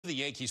The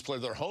Yankees play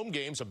their home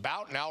games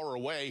about an hour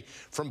away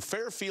from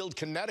Fairfield,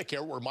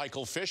 Connecticut, where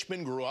Michael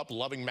Fishman grew up,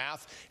 loving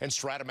math and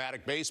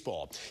Stratomatic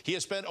baseball. He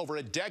has spent over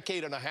a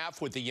decade and a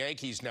half with the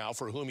Yankees now,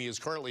 for whom he is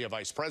currently a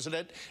vice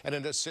president and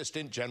an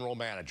assistant general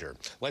manager.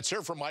 Let's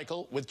hear from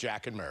Michael with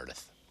Jack and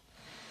Meredith.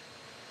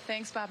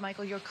 Thanks, Bob.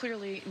 Michael, you're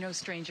clearly no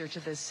stranger to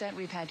this set.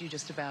 We've had you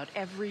just about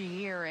every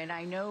year, and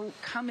I know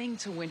coming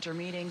to winter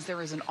meetings,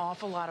 there is an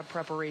awful lot of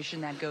preparation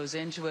that goes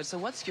into it. So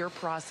what's your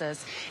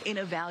process in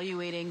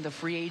evaluating the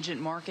free agent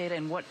market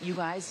and what you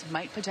guys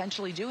might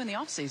potentially do in the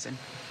offseason?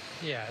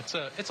 Yeah,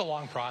 it's a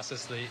long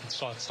process. It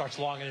starts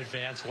long in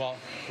advance. We're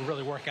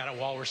really working on it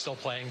while we're still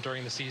playing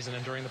during the season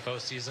and during the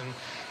postseason.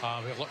 We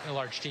have a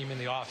large team in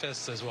the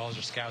office, as well as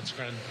our scouts,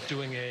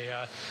 doing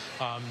a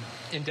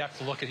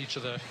in-depth look at each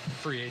of the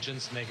free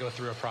agents, and they go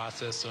through a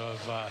process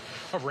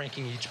of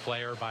ranking each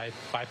player by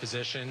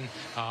position,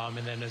 and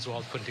then as well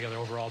as putting together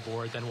an overall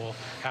board. Then we'll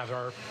have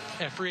our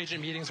free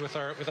agent meetings with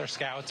our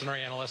scouts and our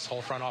analysts,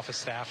 whole front office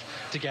staff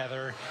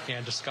together,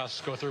 and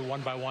go through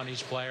one by one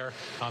each player.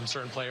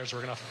 Certain players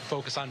we're going to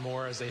focus on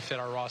more as they fit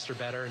our roster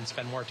better and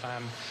spend more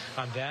time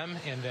on them,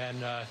 and then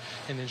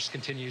just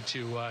continue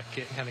to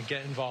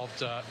get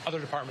involved other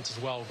departments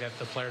as well. We'll get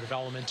the player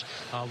development,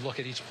 look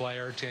at each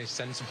player, to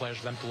send some players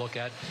for them to look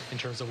at in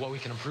terms of what we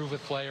can improve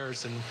with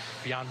players and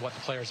beyond what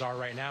the players are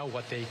right now,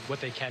 what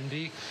they can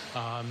be,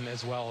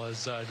 as well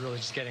as really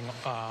just getting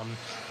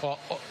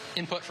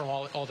input from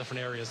all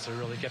different areas to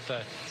really get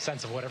the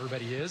sense of what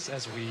everybody is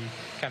as we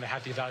kind of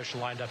have the evaluation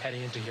lined up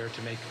heading into here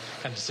to make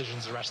kind of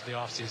decisions the rest of the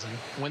offseason.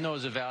 When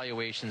those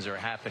evaluations are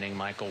happening,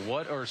 Michael,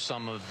 what are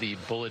some of the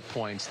bullet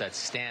points that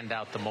stand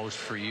out the most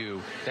for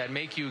you that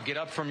make you get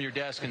up from your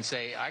desk and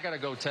say, I got to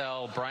go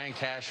tell Brian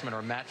Cashman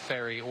or Matt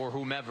Ferry or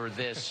whomever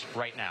this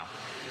right now?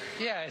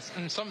 Yeah,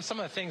 and some of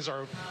the things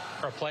are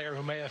a player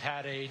who may have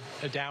had a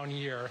down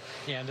year,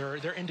 and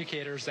they're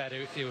indicators that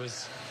it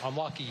was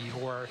unlucky,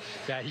 or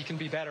that he can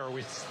be better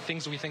with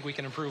things we think we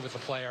can improve with the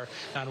player,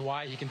 and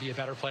why he can be a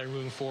better player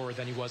moving forward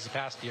than he was the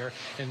past year.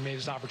 And maybe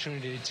there's an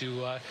opportunity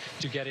to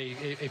get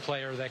a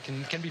player that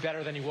can be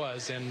better than he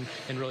was and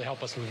really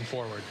help us moving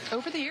forward.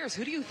 Over the years,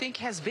 who do you think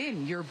has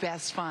been your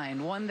best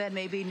find? One that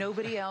maybe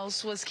nobody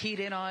else was keyed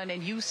in on,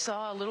 and you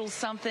saw a little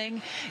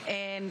something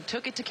and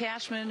took it to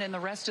Cashman and the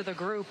rest of the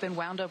group and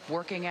wound up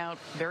working out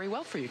very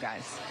well for you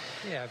guys.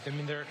 Yeah, I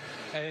mean,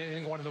 I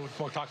think one of the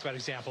more talked about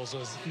examples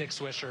was Nick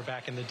Swisher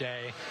back in the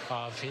day.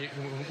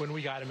 When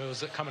we got him, it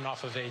was coming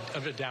off of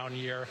a down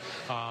year,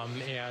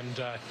 and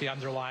the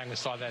underlying, we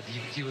saw that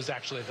he was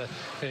actually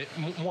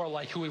more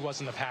like who he was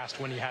in the past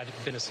when he had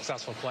been a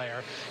successful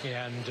player,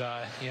 and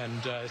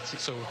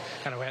so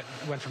kind of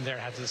went from there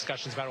and had the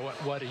discussions about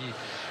what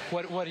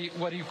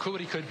he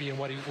could be and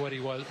what he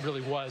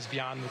really was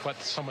beyond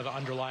what some of the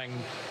underlying,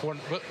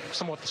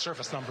 somewhat the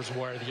surface numbers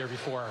were the year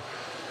before.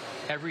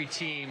 Every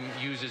team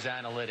uses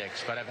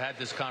analytics, but I've had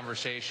this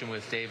conversation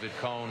with David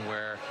Cohn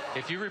where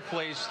if you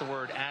replace the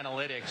word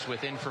analytics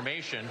with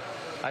information,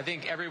 I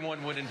think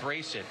everyone would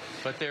embrace it.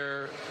 But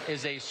there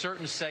is a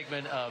certain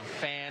segment of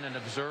fan and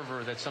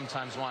observer that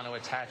sometimes want to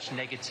attach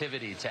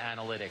negativity to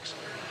analytics.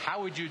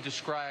 How would you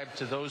describe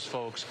to those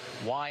folks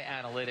why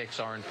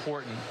analytics are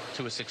important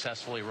to a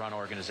successfully run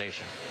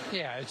organization?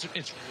 Yeah,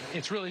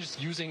 it's really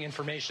just using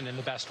information in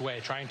the best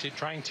way, trying to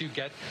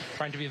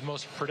be the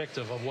most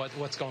predictive of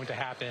what's going to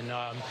happen.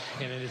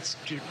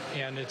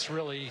 And it's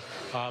really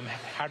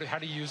how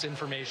to use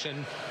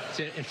information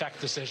to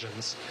affect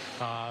decisions,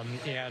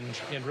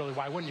 and really,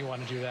 why wouldn't you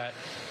want to do that?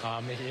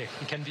 It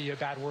can be a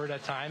bad word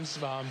at times,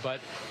 but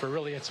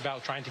really it's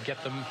about trying to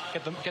get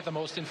the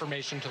most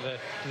information to the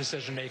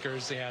decision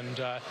makers, and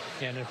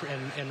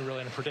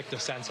really in a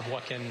predictive sense of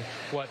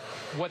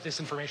what this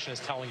information is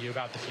telling you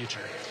about the future.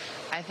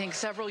 I think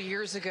several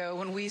years ago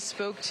when we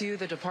spoke to you,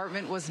 the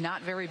department was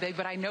not very big,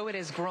 but I know it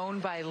has grown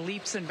by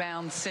leaps and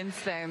bounds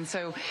since then.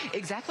 So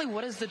exactly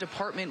what does the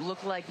department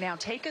look like now?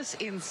 Take us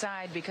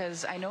inside,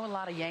 because I know a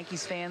lot of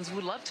Yankees fans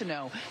would love to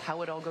know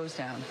how it all goes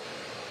down.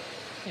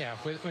 Yeah,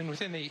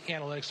 within the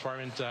analytics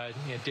department,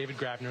 David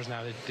Grabner is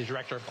now the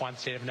director of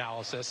quantitative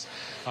analysis,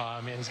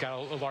 and he's got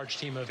a large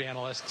team of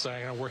analysts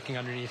working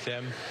underneath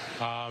him.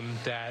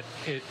 That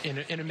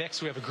in a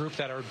mix, we have a group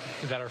that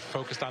are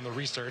focused on the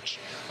research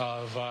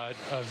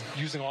of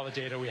using all the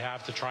data we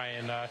have to try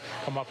and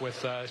come up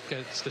with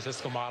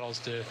statistical models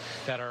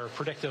that are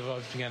predictive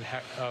of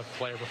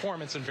player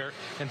performance and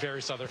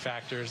various other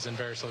factors and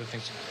various other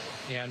things.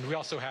 And we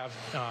also have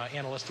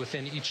analysts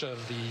within each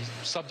of the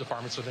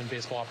sub-departments within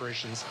baseball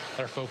operations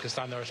that are focused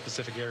on their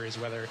specific areas,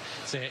 whether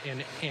it's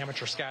an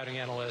amateur scouting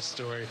analyst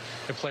or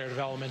a player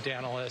development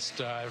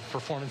analyst,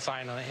 performance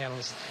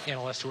science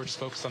analyst who are just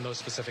focused on those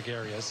specific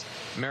areas.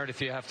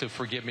 Meredith, you have to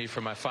forgive me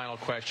for my final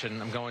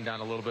question. I'm going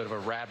down a little bit of a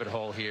rabbit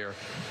hole here.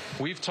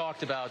 We've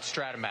talked about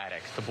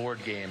Stratomatic, the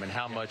board game, and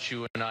how much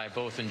you and I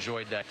both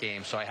enjoyed that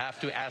game. So I have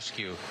to ask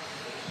you,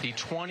 the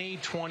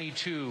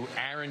 2022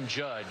 Aaron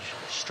Judge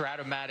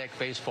Stratomatic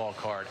baseball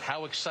card.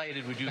 How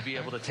excited would you be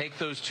able to take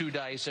those 2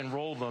 dice and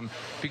roll them?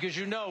 Because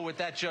you know with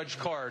that Judge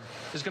card,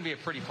 there's going to be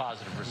a pretty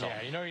positive result.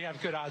 Yeah, you know you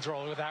have good odds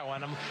rolling with that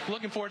one. I'm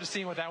looking forward to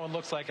seeing what that one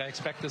looks like. I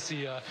expect to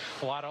see a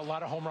lot of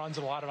home runs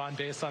and a lot of on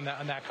base on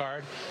that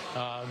card.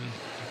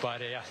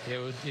 But yeah, it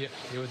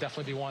would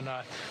definitely be one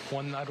I'd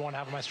want to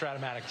have on my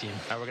Stratomatic team.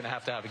 Now we're going to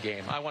have a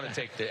game. I want to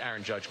take the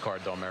Aaron Judge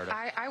card, though, Meredith.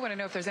 I want to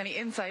know if there's any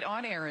insight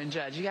on Aaron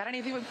Judge. You got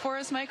anything for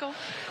us, Michael?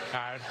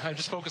 I'm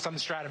just focused on the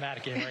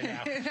Stratomatic game right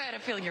now. I had a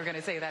feeling you were going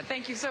to say that.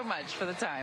 Thank you so much for the time.